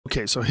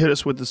Okay, so hit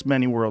us with this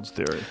many worlds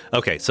theory.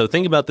 Okay, so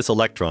think about this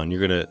electron.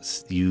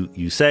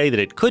 You say that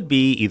it could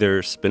be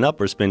either spin up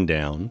or spin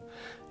down.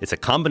 It's a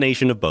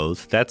combination of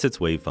both. That's its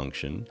wave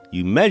function.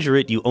 You measure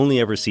it, you only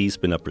ever see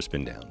spin up or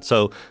spin down.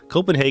 So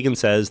Copenhagen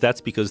says that's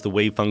because the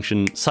wave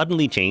function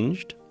suddenly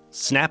changed,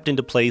 snapped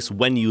into place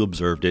when you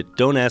observed it.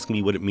 Don't ask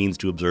me what it means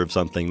to observe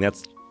something.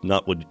 That's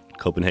not what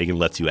Copenhagen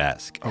lets you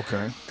ask.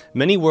 Okay.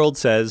 Many worlds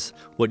says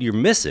what you're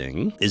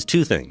missing is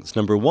two things.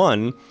 Number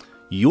one,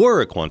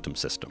 you're a quantum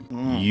system.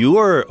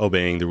 You're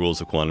obeying the rules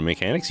of quantum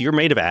mechanics. You're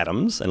made of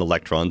atoms and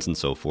electrons and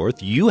so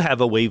forth. You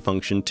have a wave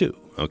function too,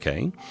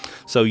 okay?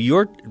 So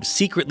you're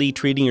secretly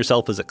treating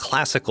yourself as a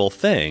classical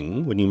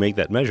thing when you make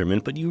that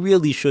measurement, but you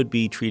really should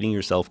be treating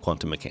yourself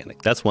quantum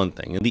mechanic. That's one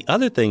thing. And the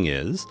other thing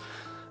is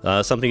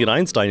something that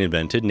Einstein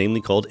invented, namely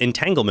called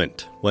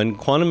entanglement. When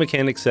quantum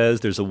mechanics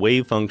says there's a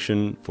wave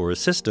function for a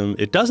system,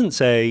 it doesn't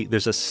say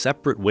there's a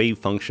separate wave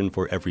function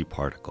for every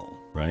particle.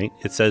 Right?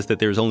 It says that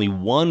there's only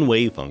one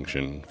wave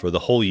function for the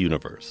whole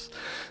universe.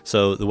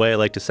 So the way I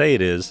like to say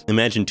it is,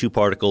 imagine two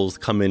particles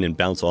come in and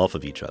bounce off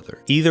of each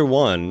other. Either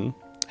one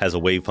has a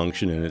wave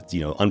function and it's,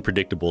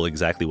 unpredictable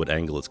exactly what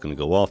angle it's going to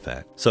go off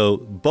at. So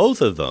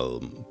both of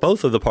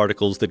the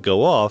particles that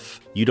go off,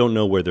 you don't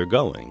know where they're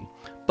going.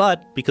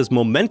 But because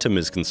momentum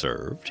is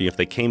conserved, if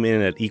they came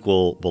in at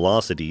equal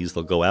velocities,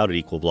 they'll go out at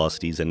equal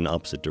velocities and in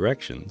opposite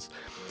directions.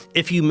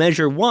 If you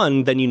measure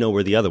one, then you know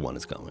where the other one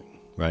is going,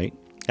 right?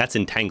 That's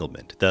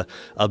entanglement. The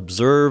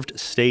observed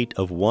state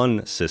of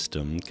one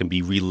system can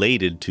be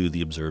related to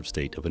the observed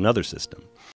state of another system.